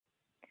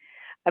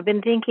I've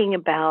been thinking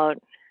about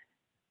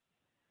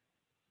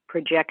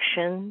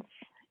projections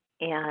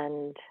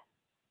and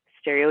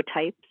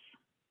stereotypes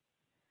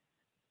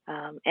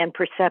and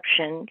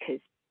perception,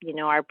 because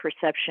our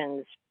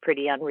perception's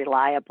pretty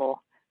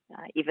unreliable,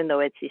 even though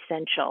it's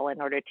essential in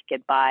order to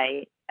get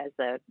by as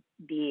a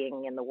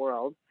being in the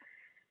world.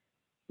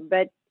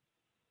 But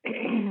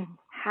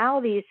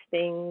how these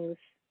things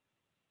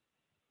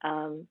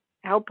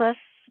help us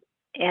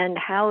and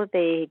how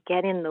they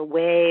get in the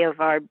way of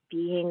our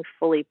being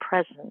fully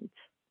present,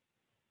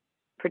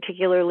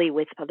 particularly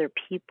with other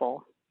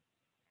people.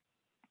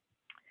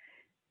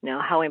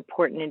 How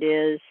important it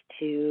is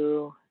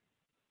to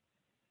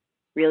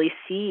really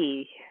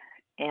see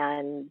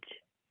and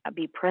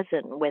be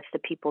present with the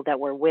people that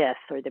we're with,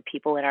 or the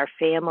people in our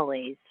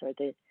families, or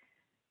the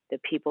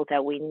people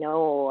that we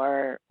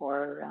know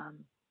or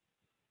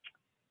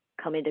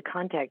come into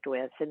contact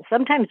with. And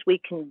sometimes we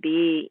can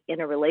be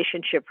in a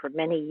relationship for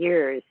many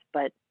years,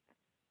 but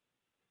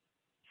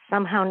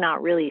somehow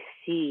not really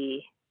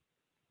see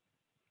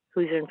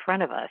who's in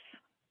front of us.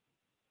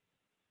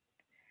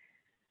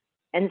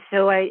 And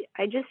so I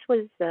just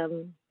was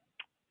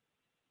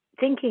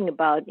thinking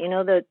about,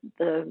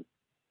 the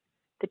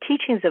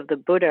teachings of the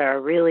Buddha are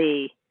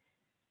really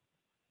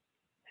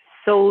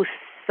so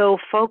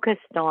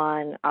focused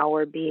on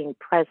our being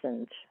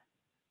present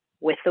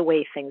with the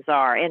way things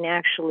are and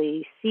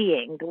actually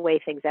seeing the way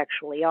things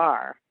actually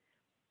are.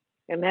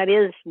 And that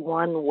is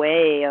one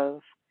way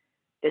of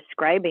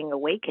describing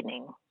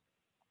awakening.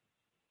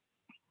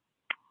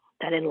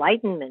 That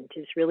enlightenment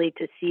is really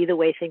to see the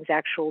way things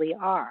actually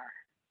are.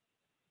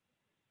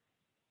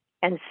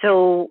 And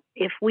so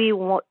if we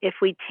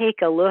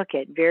take a look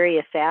at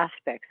various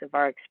aspects of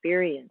our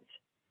experience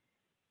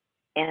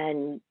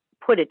and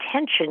put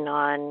attention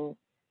on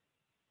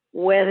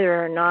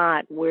whether or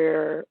not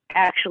we're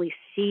actually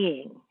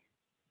seeing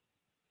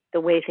the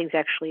way things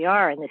actually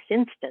are in this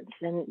instance,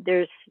 then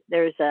there's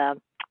an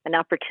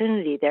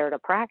opportunity there to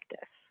practice.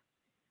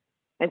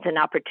 It's an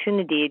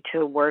opportunity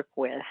to work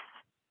with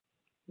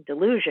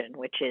delusion,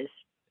 which is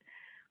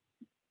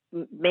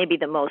maybe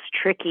the most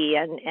tricky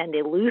and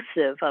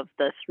elusive of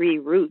the three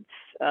roots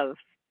of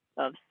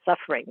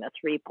suffering. The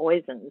three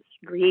poisons,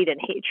 greed and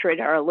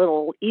hatred, are a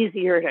little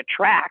easier to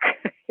track,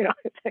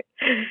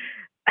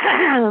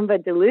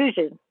 but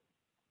delusion,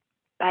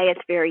 by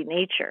its very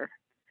nature,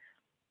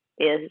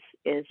 is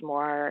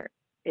more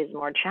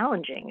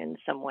challenging in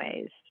some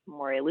ways,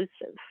 more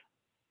elusive,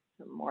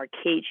 more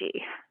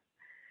cagey.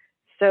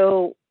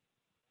 So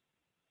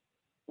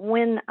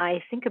when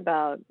I think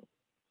about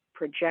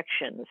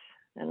projections,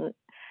 and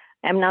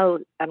I'm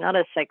not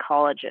a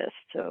psychologist,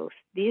 so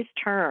these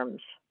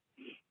terms,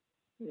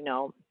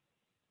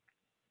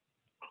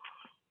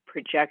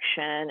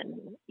 projection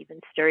and even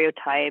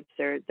stereotypes,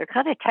 they're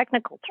kind of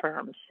technical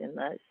terms in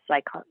the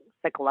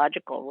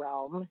psychological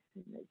realm.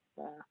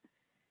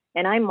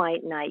 And I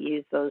might not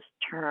use those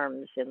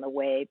terms in the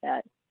way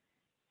that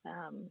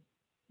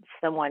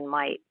someone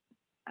might,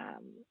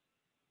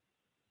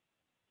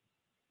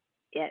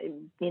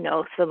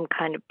 some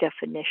kind of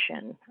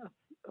definition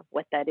of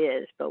what that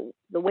is. But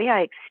the way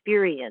I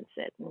experience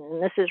it,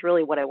 and this is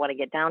really what I want to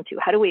get down to,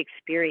 how do we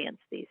experience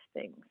these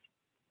things?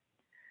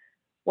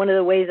 One of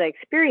the ways I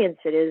experience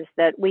it is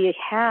that we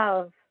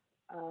have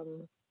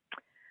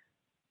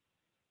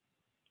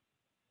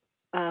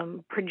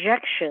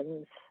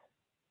projections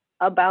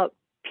about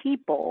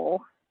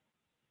people,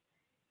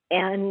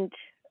 and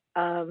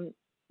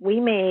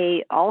we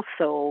may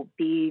also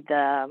be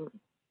the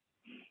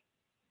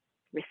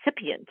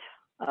recipient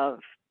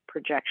of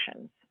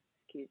projections.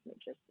 Excuse me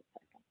just a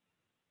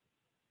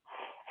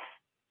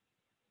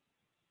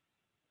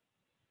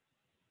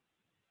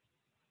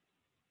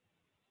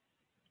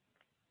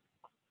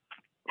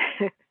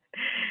second.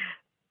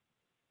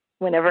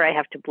 Whenever I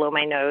have to blow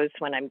my nose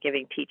when I'm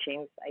giving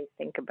teachings, I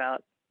think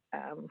about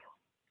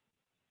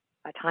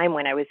a time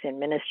when I was in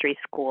ministry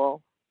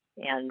school,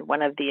 and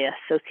one of the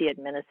associate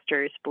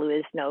ministers blew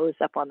his nose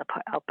up on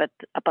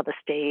the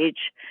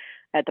stage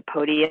at the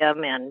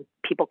podium, and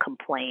people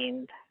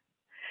complained.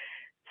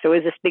 So it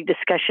was this big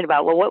discussion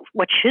about, well,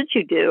 what should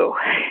you do?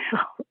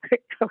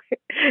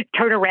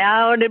 Turn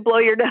around and blow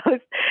your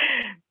nose?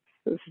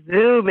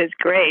 Zoom is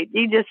great.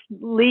 You just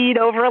lean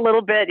over a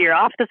little bit, you're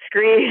off the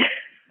screen.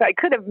 I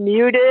could have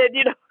muted,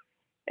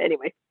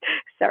 Anyway,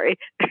 sorry.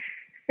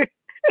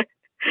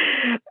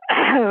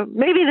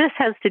 Maybe this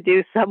has to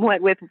do somewhat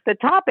with the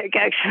topic,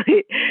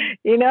 actually.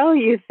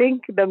 You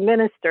think the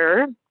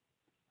minister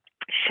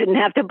shouldn't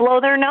have to blow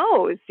their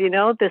nose.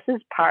 This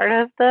is part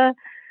of the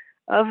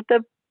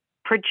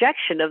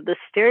projection, of the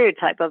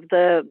stereotype, of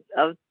the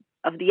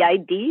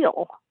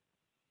ideal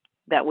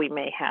that we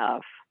may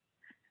have.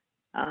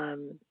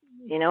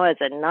 As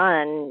a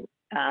nun,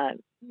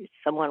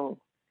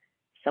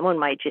 someone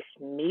might just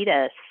meet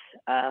us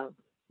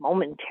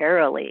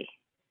momentarily,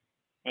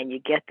 and you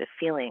get the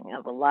feeling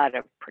of a lot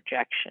of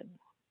projection,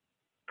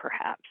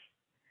 perhaps,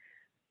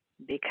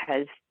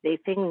 because they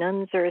think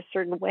nuns are a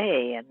certain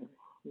way, and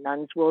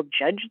nuns will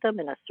judge them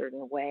in a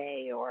certain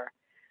way, or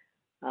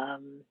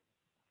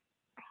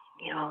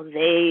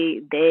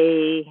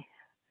they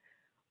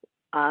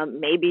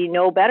maybe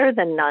know better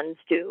than nuns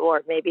do,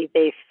 or maybe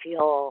they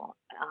feel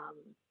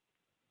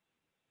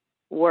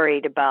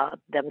worried about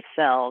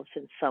themselves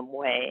in some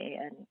way,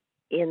 and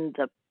in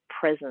the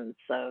presence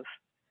of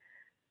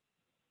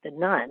the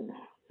nun.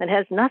 That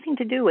has nothing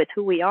to do with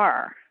who we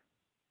are.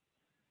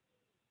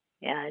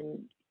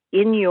 And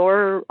in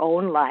your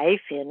own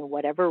life, in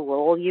whatever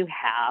role you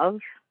have,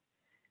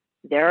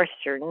 there are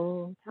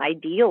certain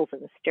ideals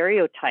and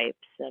stereotypes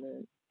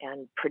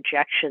and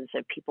projections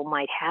that people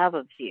might have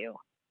of you.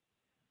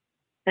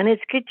 And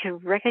it's good to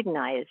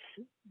recognize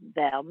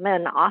them.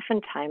 And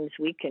oftentimes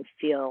we can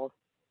feel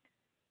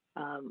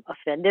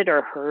offended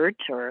or hurt,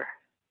 or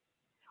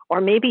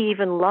maybe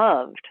even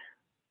loved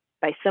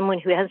by someone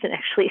who isn't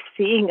actually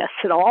seeing us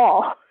at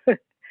all.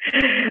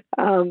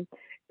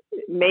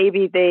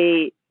 Maybe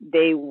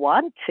they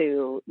want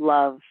to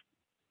love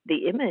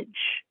the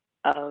image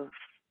of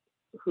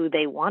who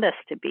they want us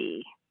to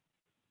be.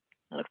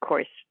 And of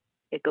course,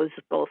 it goes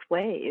both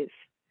ways.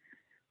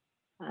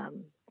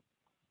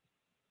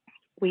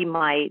 We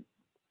might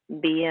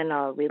be in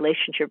a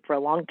relationship for a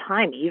long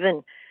time.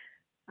 Even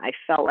I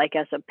felt like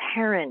as a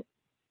parent,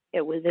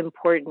 it was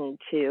important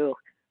to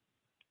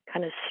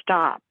kind of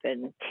stop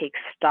and take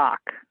stock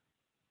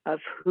of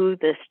who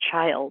this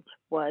child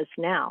was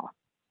now.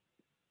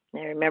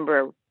 And I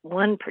remember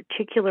one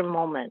particular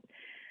moment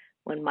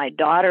when my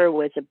daughter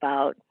was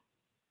about,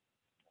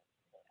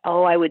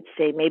 I would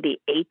say maybe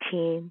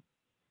 18.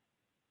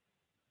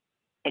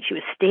 And she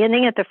was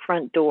standing at the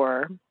front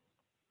door,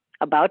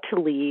 about to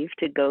leave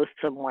to go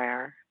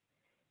somewhere.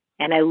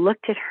 And I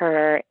looked at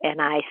her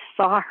and I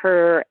saw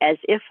her as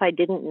if I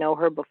didn't know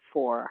her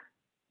before.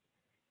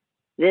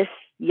 This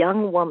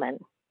young woman,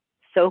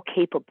 so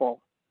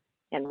capable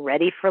and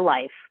ready for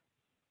life.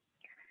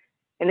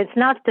 And it's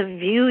not the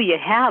view you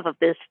have of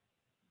this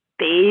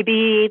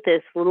baby,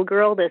 this little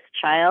girl, this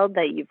child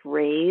that you've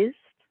raised,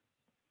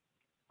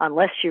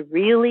 unless you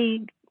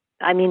really,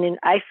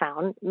 I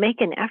found,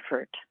 make an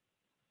effort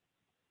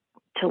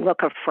to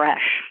look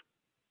afresh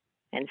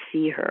and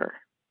see her.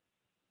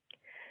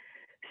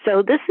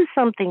 So this is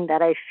something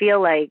that I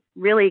feel like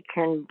really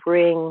can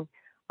bring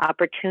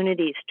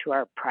opportunities to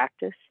our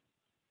practice.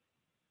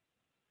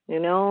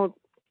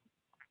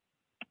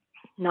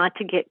 Not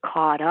to get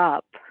caught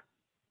up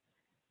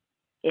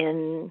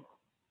in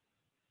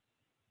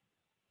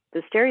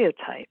the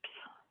stereotypes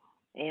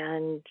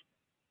and,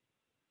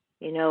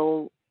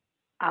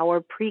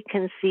 our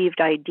preconceived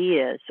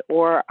ideas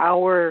or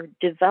our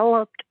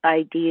developed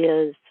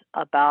ideas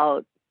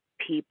about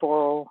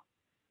people,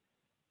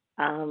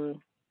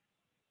 and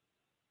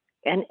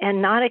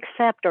not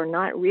accept or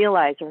not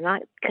realize or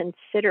not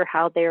consider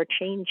how they're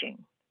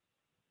changing.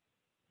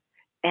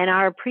 And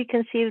our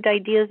preconceived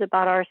ideas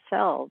about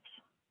ourselves,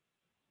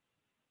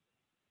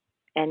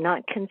 and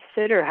not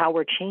consider how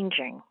we're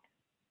changing.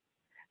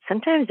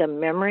 Sometimes a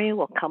memory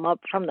will come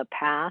up from the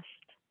past,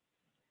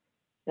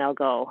 and I'll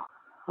go,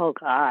 oh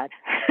God,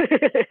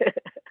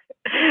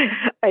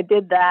 I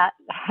did that,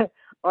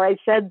 or I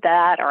said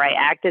that, or I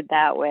acted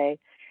that way.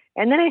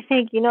 And then I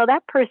think,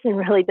 that person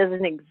really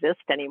doesn't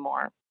exist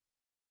anymore.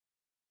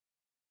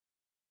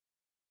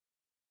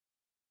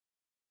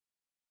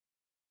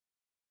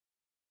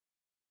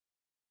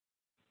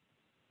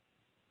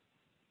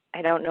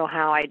 I don't know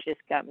how I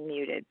just got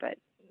muted, but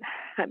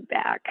I'm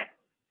back.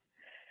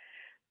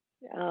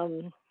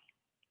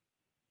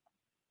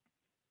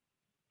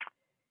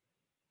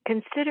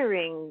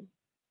 Considering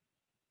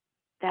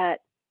that,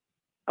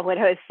 what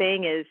I was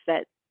saying is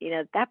that,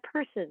 that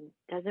person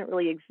doesn't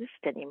really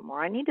exist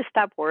anymore. I need to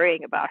stop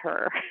worrying about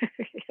her.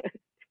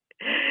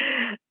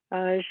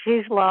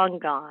 She's long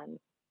gone.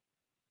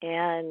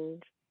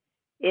 And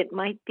it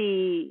might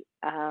be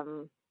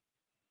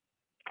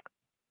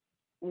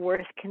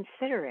worth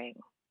considering,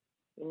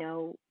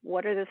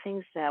 what are the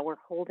things that we're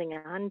holding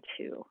on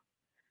to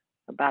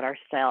about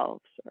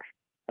ourselves or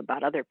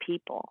about other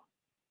people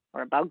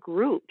or about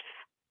groups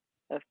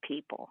of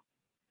people,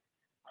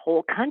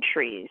 whole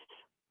countries.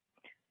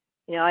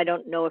 I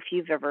don't know if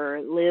you've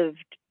ever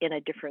lived in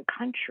a different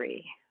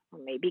country or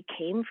maybe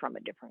came from a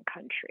different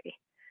country.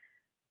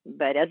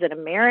 But as an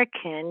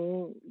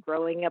American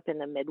growing up in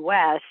the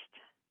Midwest,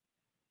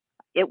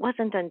 it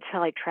wasn't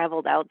until I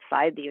traveled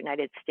outside the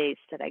United States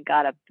that I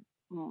got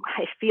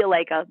I feel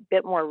like a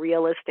bit more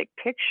realistic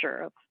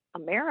picture of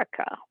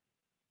America.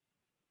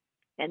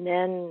 And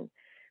then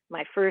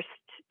my first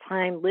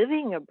time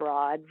living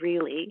abroad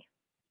really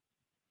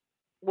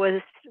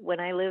was when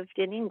I lived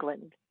in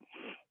England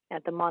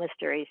at the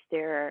monasteries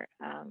there,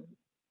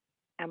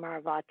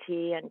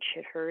 Amaravati and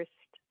Chithurst,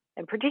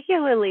 and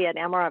particularly at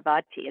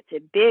Amaravati. It's a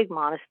big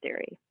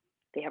monastery.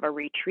 They have a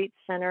retreat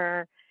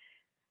center.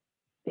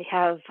 They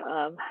have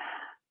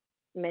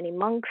many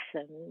monks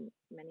and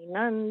many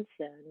nuns,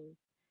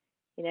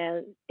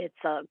 and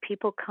it's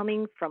people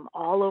coming from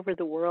all over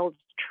the world,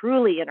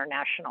 truly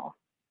international,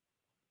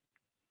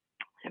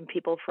 and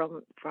people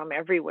from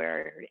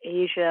everywhere,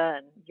 Asia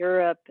and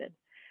Europe, and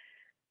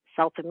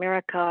South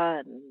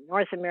America and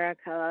North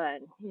America.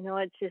 And,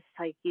 it's just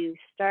like you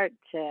start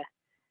to,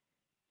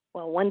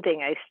 well, one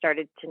thing I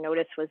started to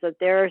notice was that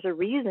there's a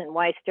reason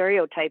why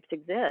stereotypes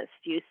exist.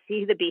 You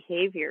see the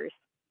behaviors.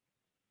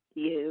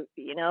 You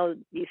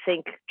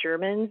think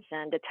Germans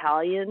and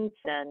Italians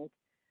and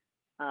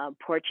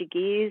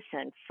Portuguese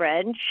and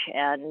French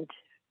and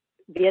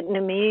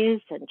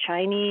Vietnamese and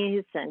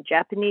Chinese and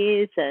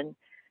Japanese and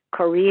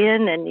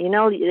Korean, and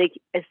like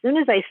as soon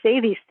as I say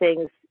these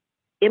things,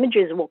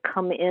 images will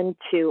come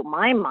into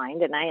my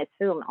mind, and I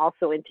assume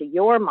also into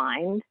your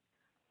mind.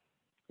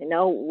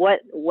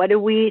 What do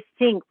we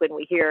think when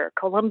we hear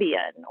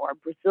Colombian or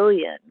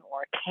Brazilian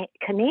or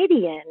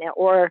Canadian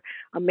or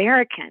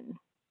American?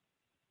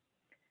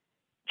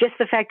 Just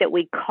the fact that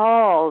we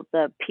call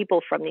the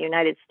people from the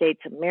United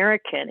States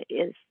American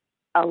is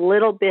a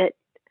little bit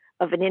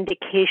of an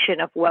indication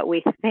of what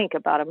we think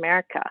about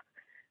America.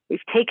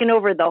 We've taken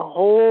over the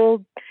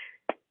whole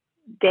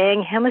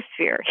dang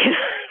hemisphere.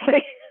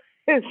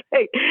 It's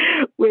like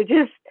we're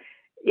just,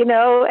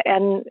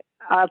 and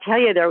I'll tell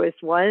you, there was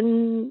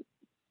one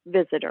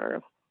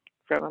visitor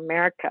from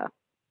America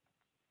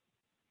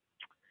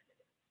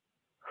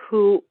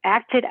who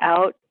acted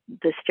out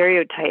the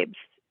stereotypes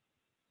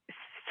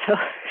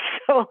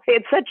so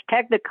it's such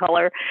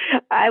technicolor.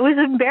 I was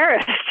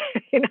embarrassed.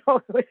 It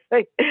was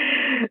like,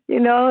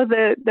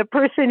 the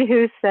person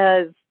who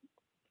says,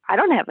 I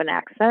don't have an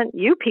accent,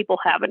 you people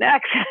have an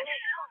accent,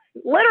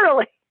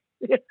 literally,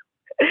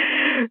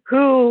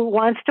 who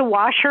wants to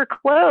wash her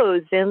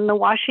clothes in the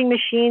washing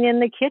machine in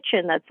the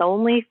kitchen that's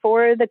only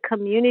for the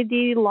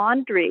community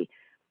laundry.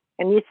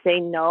 And you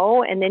say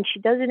no, and then she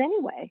does it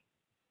anyway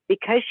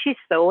because she's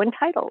so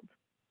entitled,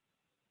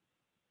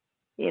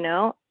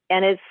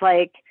 and it's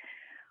like,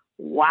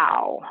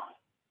 wow,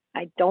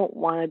 I don't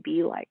want to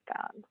be like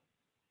that.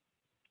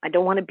 I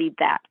don't want to be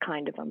that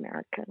kind of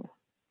American.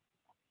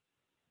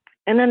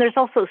 And then there's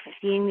also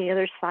seeing the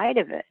other side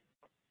of it.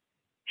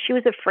 She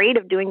was afraid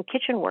of doing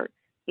kitchen work.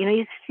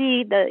 You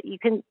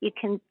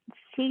can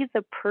see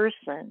the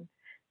person,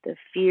 the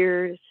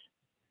fears,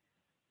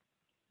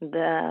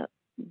 the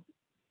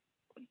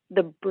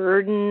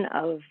burden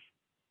of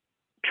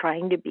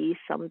trying to be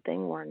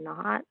something we're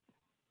not.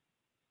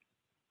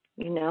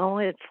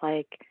 It's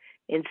like,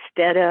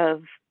 instead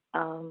of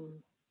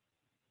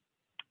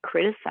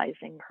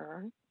criticizing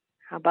her,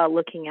 how about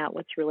looking at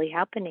what's really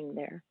happening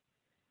there?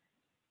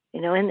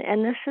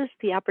 And this is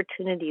the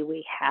opportunity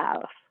we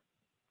have.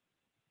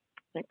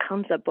 It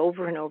comes up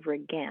over and over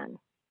again.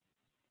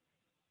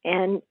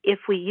 And if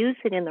we use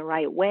it in the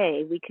right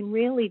way, we can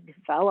really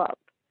develop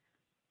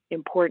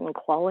important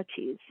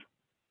qualities.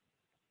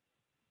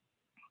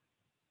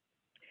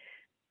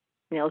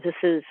 This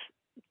is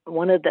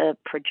one of the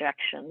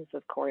projections,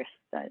 of course,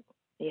 that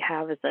you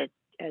have as a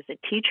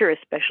teacher,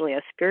 especially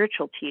a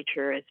spiritual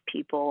teacher, is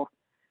people,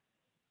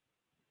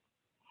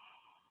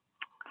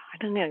 I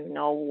don't even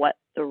know what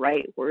the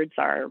right words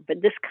are,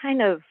 but this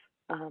kind of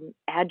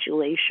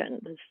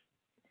adulation,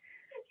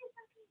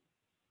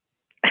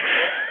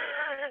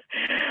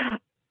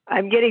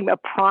 I'm getting a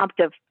prompt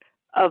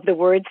of the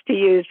words to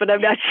use, but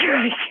I'm not sure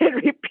I should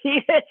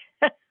repeat it.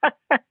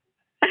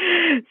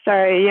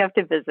 Sorry, you have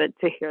to visit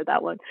to hear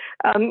that one.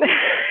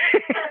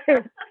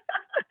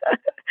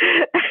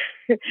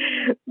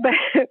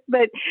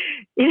 But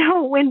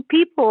when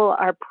people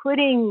are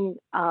putting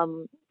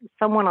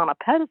someone on a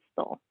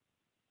pedestal,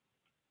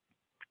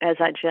 as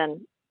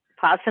Ajahn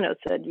Pasano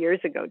said years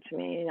ago to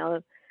me,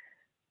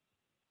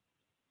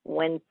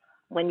 when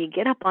you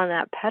get up on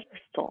that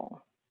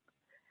pedestal,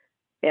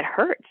 it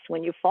hurts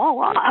when you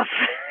fall off.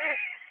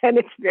 And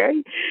it's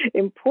very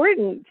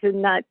important to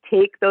not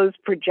take those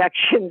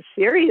projections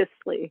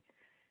seriously,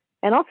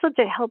 and also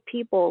to help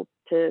people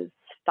to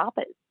stop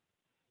it.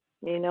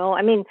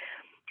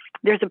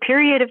 There's a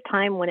period of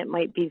time when it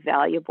might be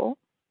valuable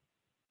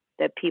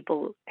that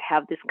people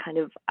have this kind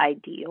of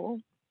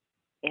ideal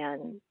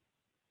and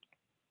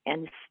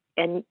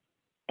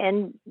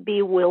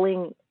be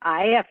willing.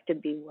 I have to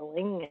be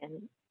willing,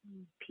 and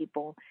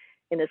people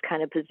in this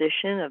kind of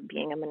position of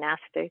being a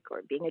monastic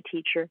or being a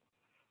teacher,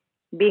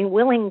 being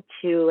willing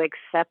to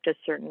accept a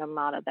certain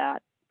amount of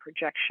that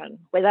projection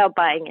without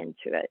buying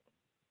into it.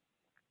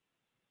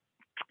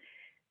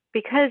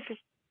 Because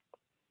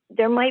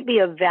there might be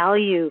a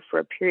value for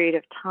a period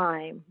of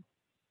time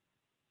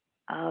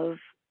of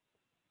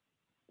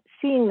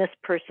seeing this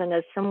person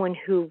as someone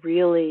who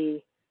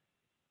really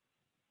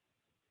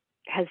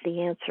has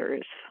the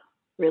answers,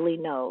 really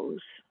knows,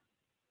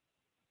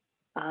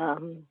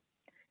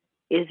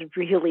 is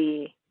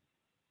really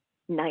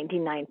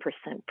 99%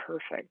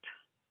 perfect.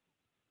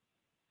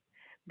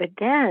 But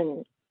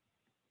then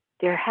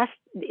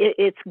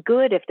it's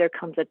good if there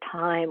comes a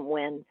time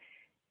when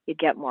you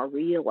get more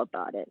real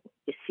about it.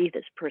 You see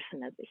this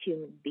person as a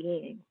human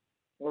being,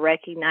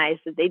 recognize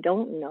that they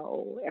don't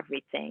know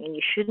everything, and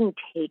you shouldn't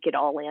take it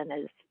all in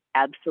as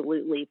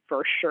absolutely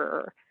for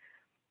sure.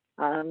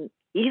 Even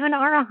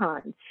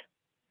arahants,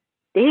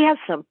 they have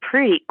some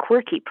pretty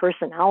quirky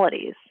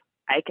personalities,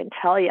 I can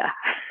tell you.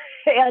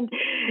 and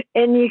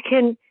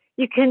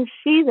you can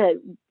see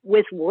that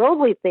with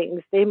worldly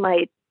things, they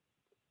might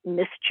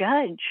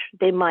misjudge.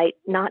 They might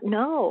not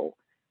know.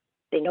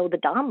 They know the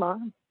Dhamma,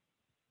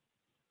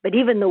 but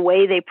even the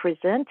way they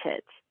present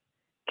it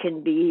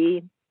can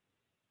be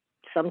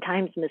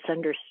sometimes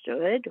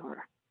misunderstood,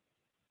 or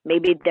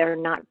maybe they're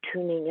not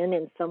tuning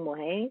in some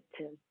way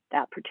to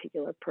that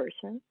particular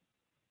person.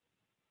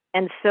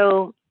 And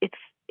so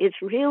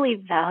it's really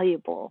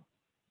valuable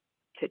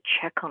to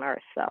check on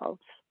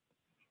ourselves.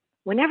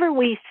 Whenever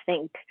we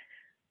think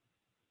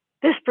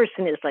this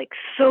person is like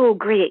so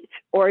great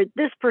or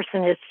this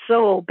person is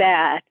so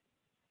bad,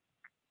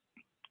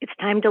 it's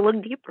time to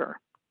look deeper.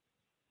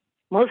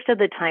 Most of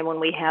the time when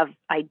we have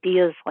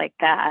ideas like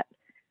that,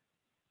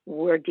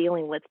 we're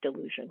dealing with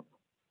delusion.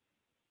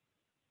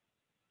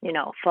 You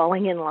know,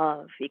 falling in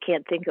love. You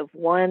can't think of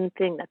one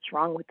thing that's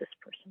wrong with this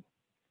person.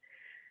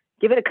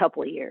 Give it a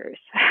couple of years.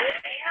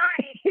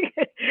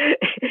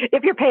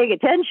 If you're paying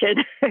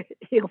attention,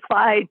 you'll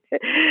find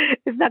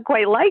it's not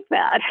quite like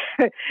that.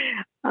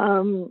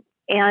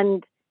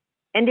 And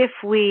if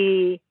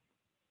we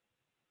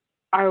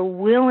are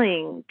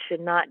willing to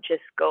not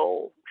just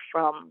go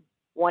from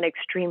one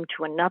extreme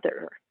to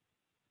another,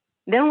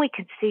 then we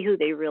can see who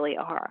they really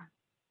are.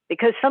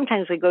 Because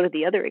sometimes we go to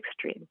the other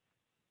extreme.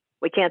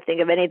 We can't think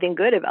of anything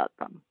good about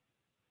them.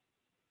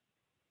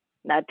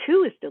 That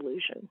too is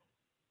delusion.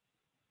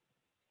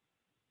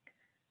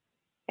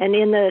 And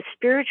in the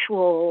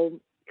spiritual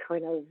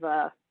kind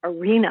of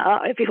arena,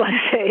 if you want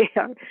to say,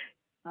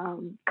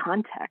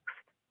 context,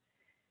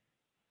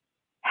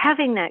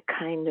 having that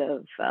kind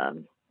of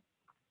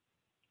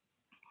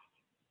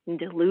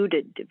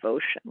deluded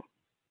devotion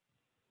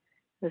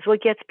is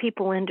what gets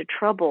people into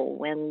trouble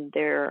when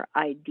their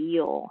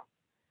ideal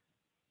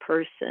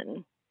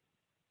person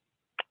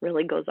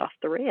really goes off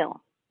the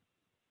rail.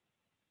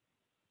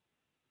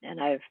 And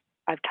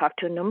I've talked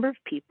to a number of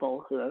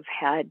people who have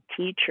had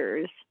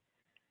teachers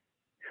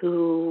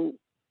who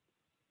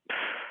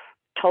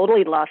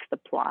totally lost the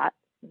plot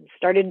and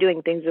started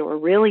doing things that were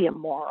really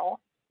immoral.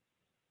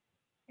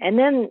 And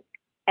then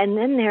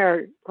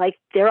they're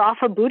off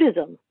of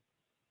Buddhism.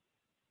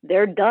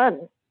 They're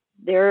done.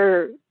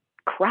 They're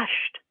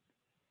crushed.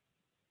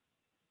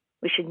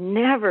 We should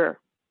never,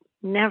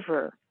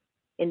 never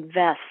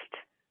invest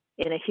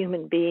in a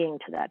human being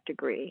to that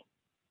degree.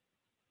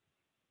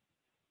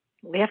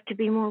 We have to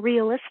be more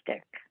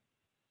realistic.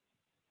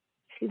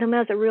 See them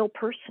as a real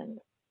person.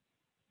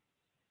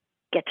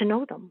 Get to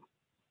know them.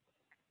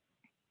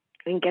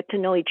 We can get to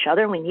know each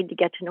other. We need to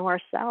get to know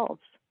ourselves.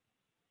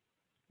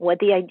 What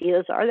the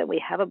ideas are that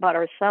we have about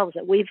ourselves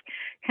that we've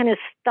kind of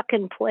stuck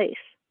in place.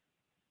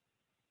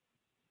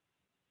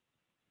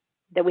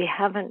 That we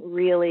haven't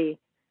really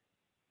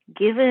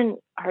given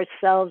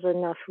ourselves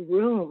enough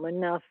room,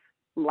 enough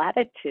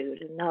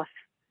latitude, enough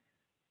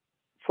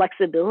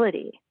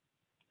flexibility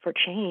for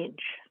change,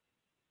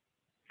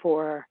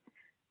 for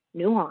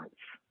nuance,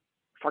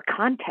 for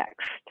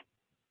context.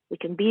 We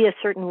can be a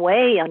certain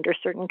way under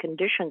certain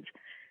conditions.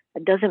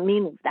 That doesn't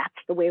mean that's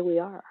the way we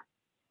are.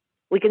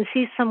 We can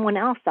see someone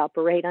else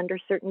operate under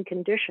certain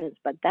conditions,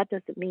 but that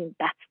doesn't mean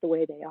that's the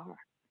way they are.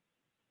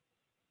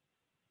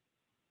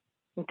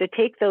 And to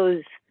take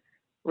those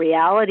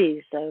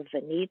realities of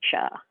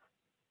anicca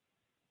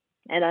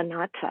and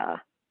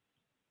anatta,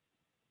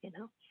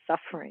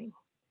 suffering,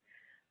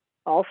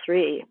 all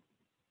three,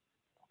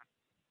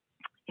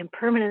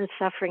 impermanent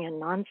suffering and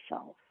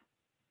non-self,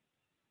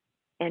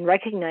 and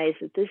recognize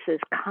that this is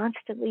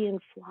constantly in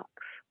flux.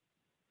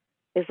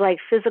 It's like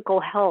physical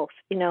health.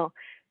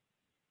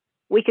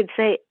 We could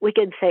say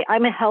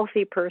I'm a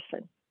healthy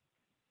person,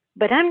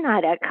 but I'm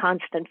not at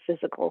constant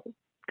physical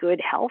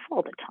good health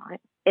all the time.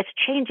 It's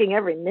changing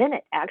every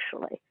minute,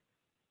 actually.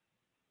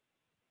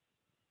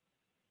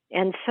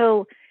 And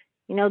so,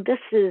 this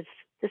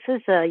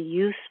is a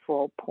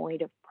useful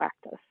point of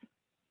practice.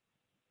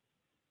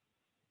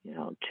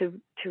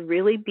 To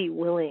really be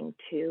willing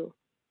to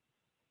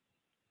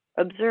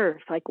observe,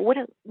 like what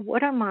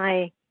are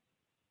my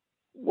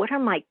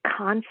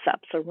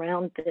concepts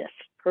around this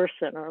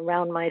person or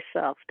around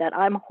myself that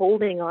I'm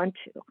holding on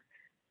to?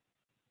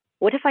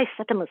 What if I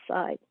set them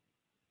aside?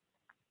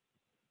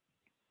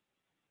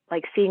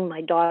 Like seeing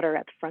my daughter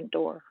at the front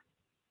door.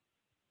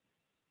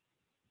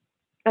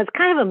 It's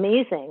kind of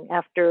amazing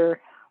after,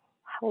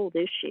 how old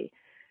is she?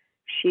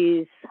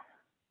 She's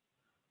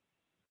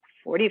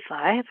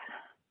 45.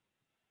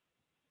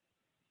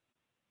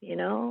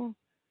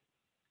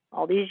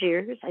 All these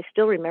years, I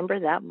still remember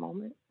that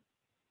moment.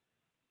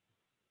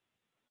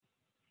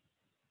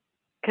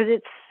 Because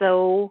it's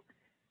so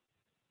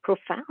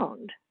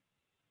profound.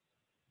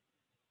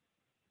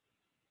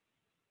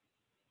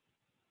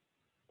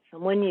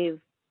 Someone you've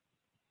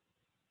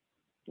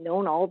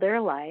known all their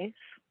life.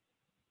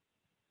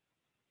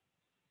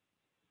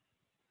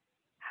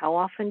 How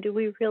often do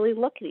we really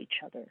look at each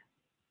other?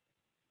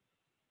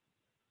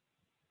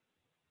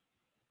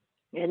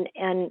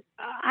 And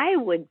I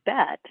would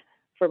bet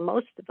for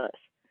most of us,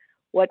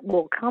 what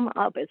will come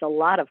up is a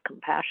lot of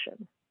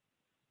compassion.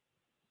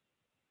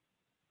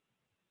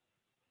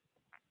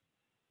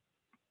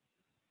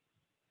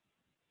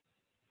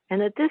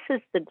 and that this is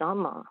the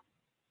Dhamma.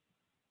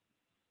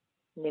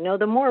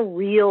 The more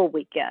real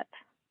we get,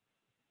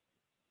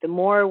 the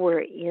more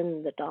we're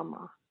in the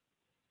Dhamma.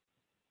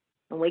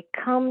 And we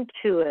come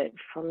to it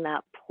from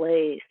that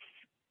place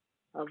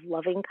of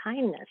loving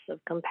kindness, of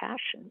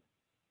compassion,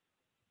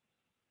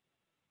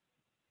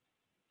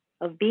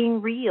 of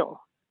being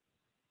real.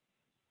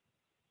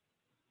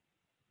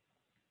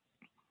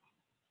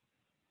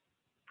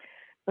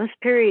 This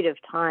period of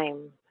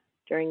time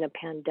during the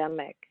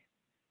pandemic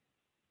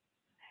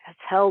has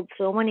held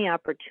so many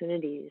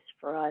opportunities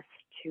for us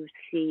to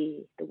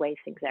see the way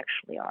things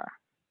actually are.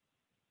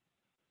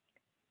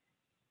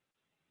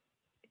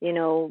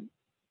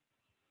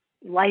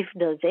 Life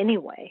does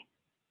anyway,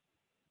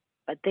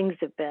 but things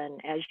have been,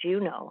 as you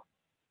know,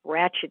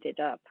 ratcheted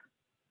up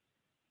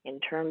in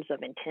terms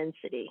of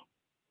intensity.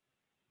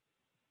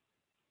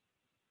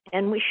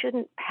 And we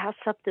shouldn't pass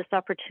up this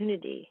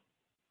opportunity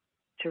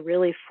to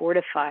really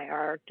fortify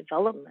our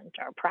development,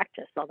 our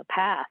practice on the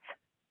path.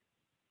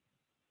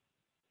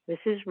 This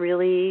is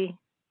really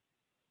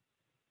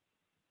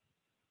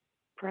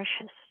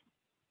precious.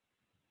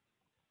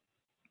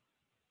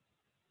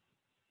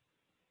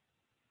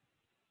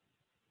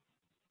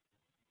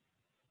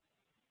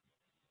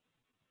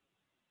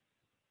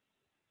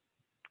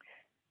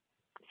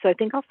 So I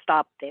think I'll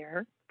stop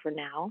there for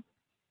now,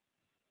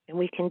 and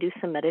we can do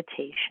some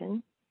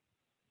meditation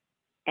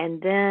and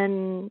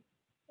then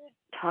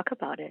talk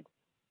about it.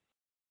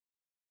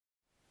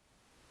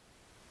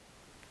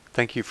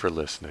 Thank you for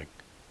listening.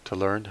 To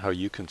learn how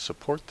you can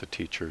support the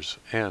teachers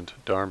and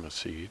Dharma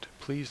Seed,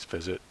 please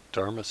visit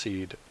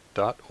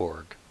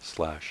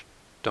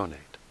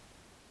dharmaseed.org/donate.